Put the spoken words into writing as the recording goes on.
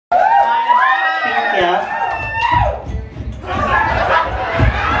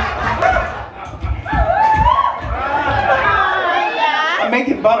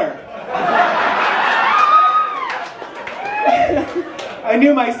I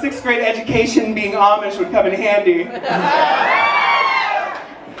knew my 6th grade education being Amish would come in handy.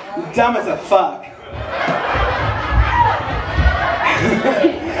 Dumb as a fuck.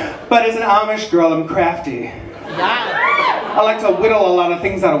 But as an Amish girl, I'm crafty. I like to whittle a lot of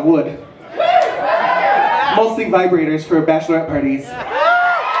things out of wood. Mostly vibrators for bachelorette parties.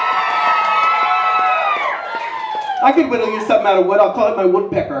 I could whittle you something out of wood. I'll call it my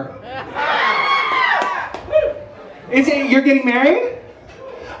woodpecker. You're getting married?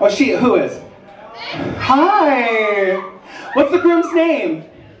 Oh, who is? Hi. What's the groom's name?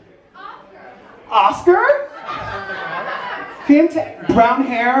 Oscar? Brown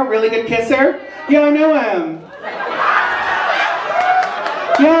hair, really good kisser? Yeah, I know him.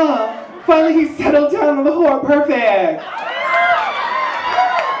 Yeah, finally he settled down on the whore. Perfect.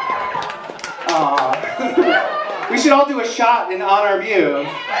 Aww. We should all do a shot in honor of you.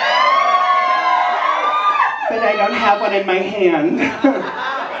 But I don't have one in my hand.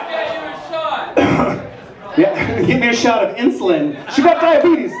 Yeah, give me a shot of insulin. She got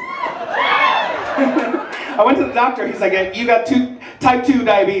diabetes. I went to the doctor, he's like, you got type 2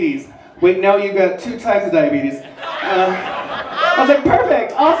 diabetes. Wait, no, you got 2 types of diabetes. I was like,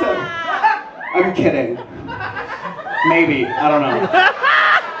 perfect, awesome. I'm kidding. Maybe, I don't know.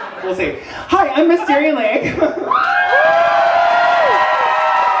 We'll see. Hi, I'm Miss Darienne Lake.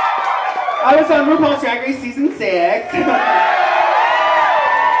 I was on RuPaul's Drag Race Season 6.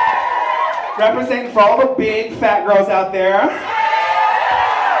 Representing for all the big fat girls out there.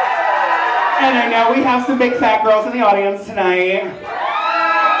 And I know we have some big fat girls in the audience tonight.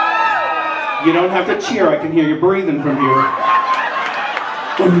 You don't have to cheer, I can hear you breathing from here.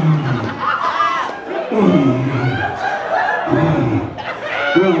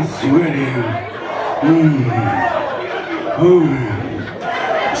 Really sweaty.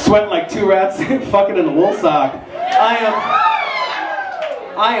 Sweating like 2 rats fucking in a wool sock.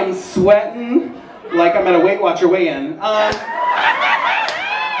 I am sweating like I'm at a Weight Watcher weigh-in.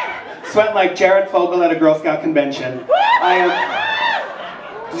 Sweating like Jared Fogle at a Girl Scout convention.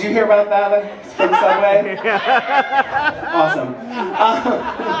 Did you hear about that from Subway? Awesome.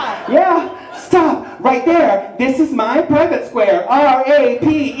 Yeah, stop, right there. This is my private square.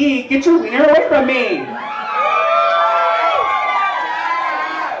 R-A-P-E, get your wiener away from me.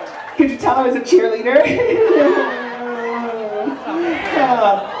 Could you tell I was a cheerleader?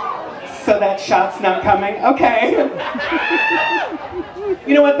 So that shot's not coming? Okay.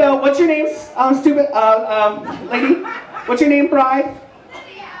 You know what though? What's your name, stupid, lady? What's your name, bride?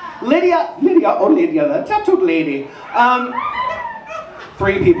 Lydia. Lydia, oh Lydia, the tattooed lady.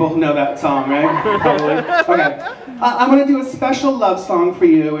 3 people who know that song, right? Probably. Okay. I'm gonna do a special love song for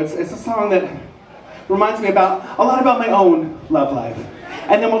you. It's a song that reminds me a lot about my own love life.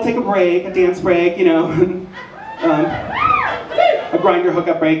 And then we'll take a break, a dance break, you know, a grinder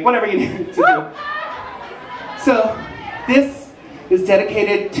hookup break, whatever you need to do. So, this is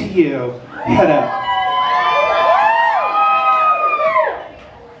dedicated to you. Head up.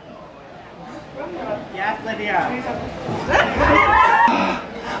 Yes, Lydia.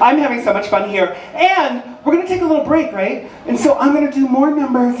 I'm having so much fun here. And we're going to take a little break, right? And so I'm going to do more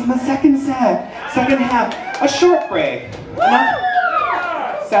numbers in the second half. A short break. Enough?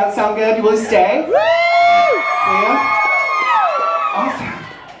 Sound good? You will stay? Yeah? Awesome.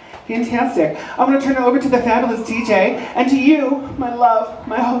 Fantastic. I'm going to turn it over to the fabulous DJ, and to you, my love,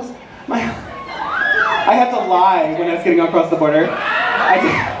 my host, I had to lie when I was getting across the border.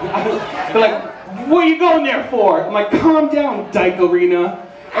 They're like, what are you going there for? I'm like, calm down, Dyke Arena.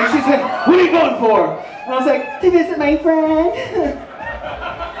 And she said, what are you going for? And I was like, to visit my friend.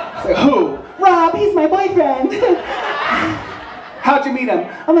 She's like, who? Rob, he's my boyfriend. How'd you meet him?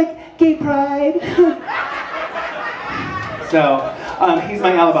 I'm like, gay pride. So, he's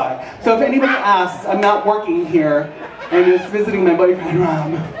my alibi. So if anybody asks, I'm not working here. I'm just visiting my boyfriend,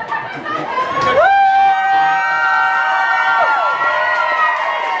 Rob.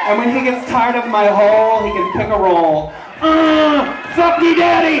 And when he gets tired of my hole, he can pick a role. Fuck me,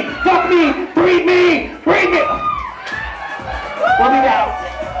 daddy! Fuck me! Breed me! Breed me! We'll be out.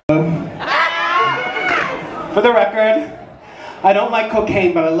 For the record, I don't like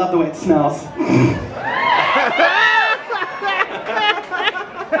cocaine, but I love the way it smells.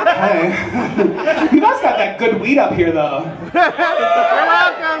 Hey. You guys got that good weed up here, though. You're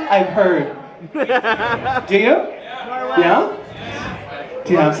welcome. I've heard. Do you? Yeah?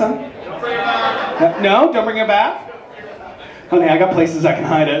 Do you have some? No? Don't bring it back? Honey, I got places I can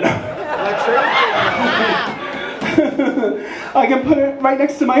hide it. I can put it right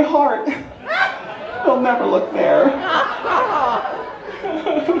next to my heart. It'll never look there.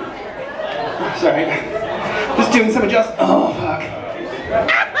 Sorry. Just doing some adjust. Oh, fuck.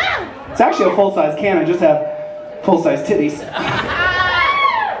 It's actually a full-size can, I just have full-size titties.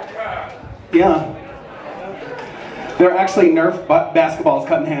 Yeah. They're actually Nerf basketballs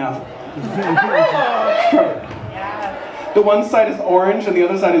cut in half. The one side is orange and the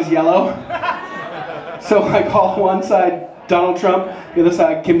other side is yellow. So I call one side Donald Trump, the other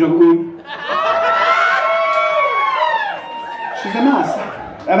side Kim Jong-un. She's a mess.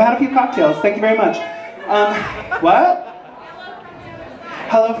 I've had a few cocktails, thank you very much. What?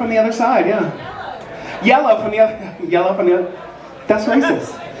 Hello from the other side, yeah. Yellow from the other, that's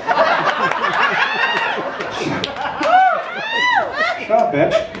racist. Shut up,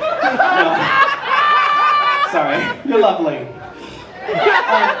 bitch. No. Sorry, you're lovely.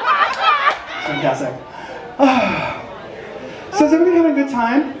 Fantastic. So is everybody having a good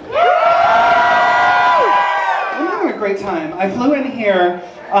time? I'm having a great time. I flew in here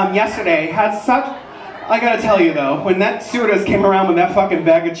yesterday, had such, I gotta tell you though, when that stewardess came around with that fucking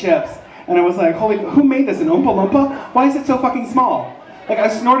bag of chips, and I was like, holy, who made this, an Oompa Loompa? Why is it so fucking small? Like, I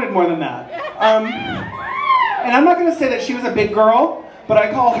snorted more than that. And I'm not gonna say that she was a big girl, but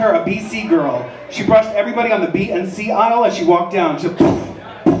I called her a BC girl. She brushed everybody on the B and C aisle as she walked down. She had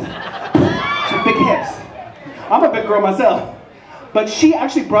big hips. I'm a big girl myself. But she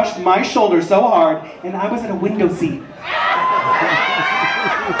actually brushed my shoulder so hard, and I was in a window seat.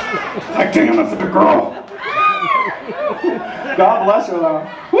 Like, damn, that's a big girl. God bless her, though.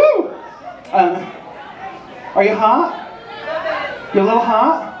 Woo! Are you hot? You a little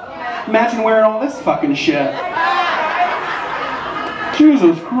hot? Imagine wearing all this fucking shit.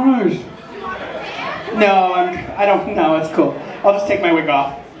 Jesus Christ. No, I don't know, it's cool. I'll just take my wig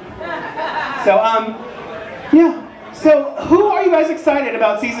off. So, yeah. So, who are you guys excited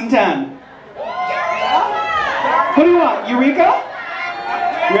about season 10? Who do you want? Eureka?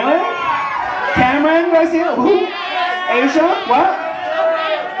 Really? Cameron, do I see it? Who? Asia? What?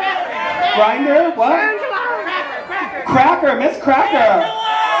 Grinder? What? Cracker, Miss Cracker.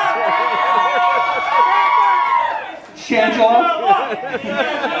 Shangela.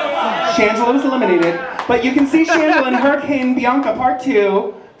 Shangela was eliminated. But you can see Shangela in Hurricane Bianca Part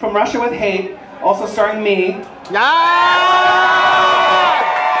 2 from Russia with Hate, also starring me.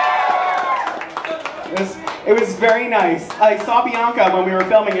 It was very nice. I saw Bianca when we were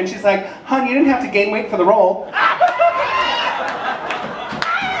filming and she's like, hon, you didn't have to gain weight for the role.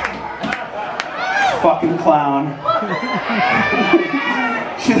 Fucking clown.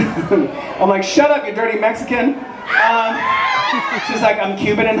 I'm like, shut up, you dirty Mexican. She's like, I'm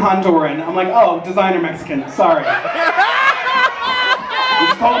Cuban and Honduran. I'm like, oh, designer Mexican, sorry. We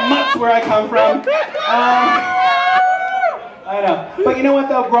just call them mutts where I come from. I know. But you know what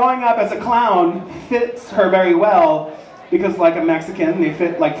though, growing up as a clown fits her very well because like a Mexican, they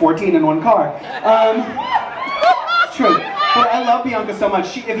fit like 14 in one car. It's true. But I love Bianca so much.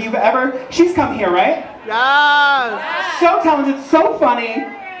 She's come here, right? Yes! So talented, so funny,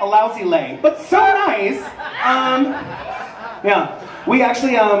 a lousy lay, but so nice. Yeah, we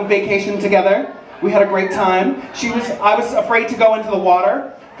actually vacationed together. We had a great time. I was afraid to go into the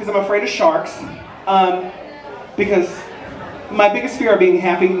water because I'm afraid of sharks. Because my biggest fear of being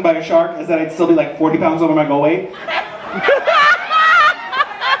half eaten by a shark is that I'd still be like 40 pounds over my goal weight.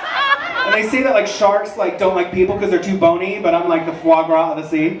 And they say that like sharks like don't like people because they're too bony, but I'm like the foie gras of the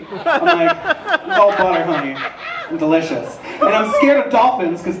sea. I'm like, it's all butter, honey. I'm delicious. And I'm scared of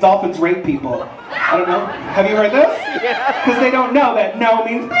dolphins because dolphins rape people. I don't know. Have you heard this? Because they don't know that no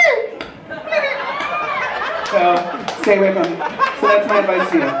means so stay away from it. So that's my advice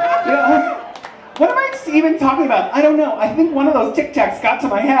to you. What am I even talking about? I don't know. I think one of those Tic Tacs got to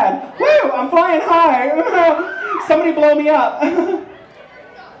my head. Woo! I'm flying high. Somebody blow me up. What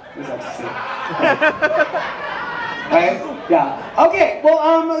does that say? Right? Yeah. Okay.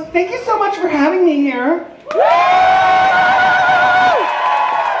 Well, thank you so much for having me here.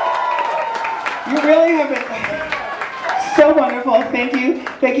 You really have been so wonderful. Thank you.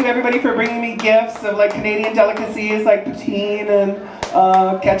 Thank you everybody for bringing me gifts of like Canadian delicacies like poutine and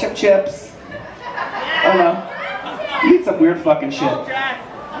ketchup chips. I don't know. You eat some weird fucking shit. All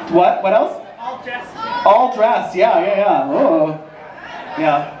dressed. What? What else? All dressed. All dressed. Yeah. Oh.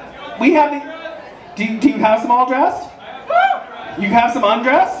 Yeah. We have the... Do you have some all dressed? You have some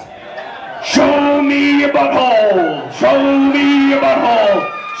undressed? Show me your butthole. Show me your butthole.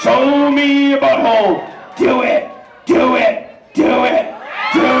 Show me your butthole. Do it. Do it. Do it.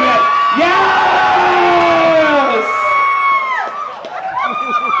 Do it. Yes!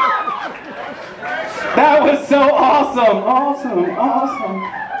 That was so awesome. Awesome.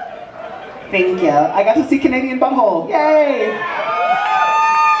 Thank you. I got to see Canadian butthole. Yay!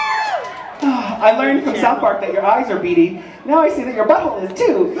 I learned from South Park that your eyes are beady Now I see that your butthole is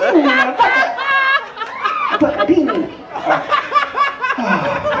too. Fuck it. I put my peen in it.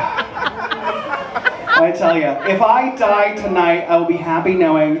 I tell you, if I die tonight, I will be happy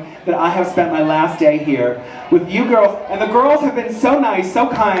knowing that I have spent my last day here with you girls. And the girls have been so nice, so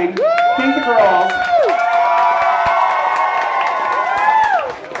kind. Thank the girls.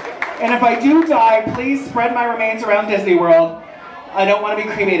 And if I do die, please spread my remains around Disney World. I don't want to be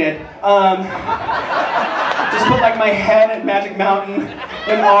cremated. Just put like my head at Magic Mountain,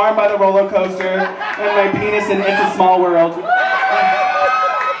 an arm by the roller coaster, and my penis in It's a Small World.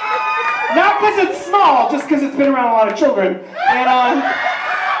 Not because it's small, just because it's been around a lot of children. And,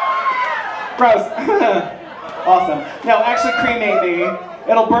 gross. Awesome. No, actually cremate me.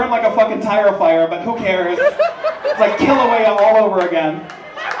 It'll burn like a fucking tire fire, but who cares? It's like Kilauea all over again.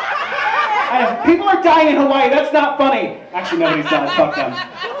 People are dying in Hawaii, that's not funny. Actually, nobody's died, fuck them.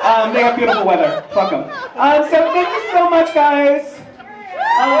 They have beautiful weather, fuck them. So thank you so much, guys.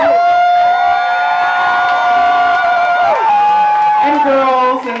 And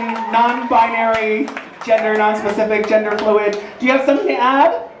girls, and non-binary, gender, non-specific, gender fluid. Do you have something to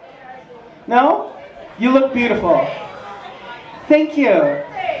add? No? You look beautiful. Thank you.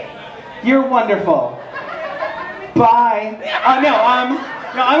 You're wonderful. Bye.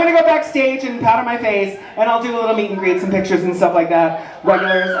 No, I'm gonna go backstage and powder my face, and I'll do a little meet and greet, some pictures and stuff like that.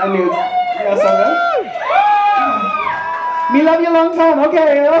 Regulars and nudes. Yeah, so good. Me love you a long time.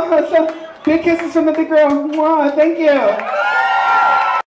 Okay. So big kisses from the big girl. Mwah, thank you.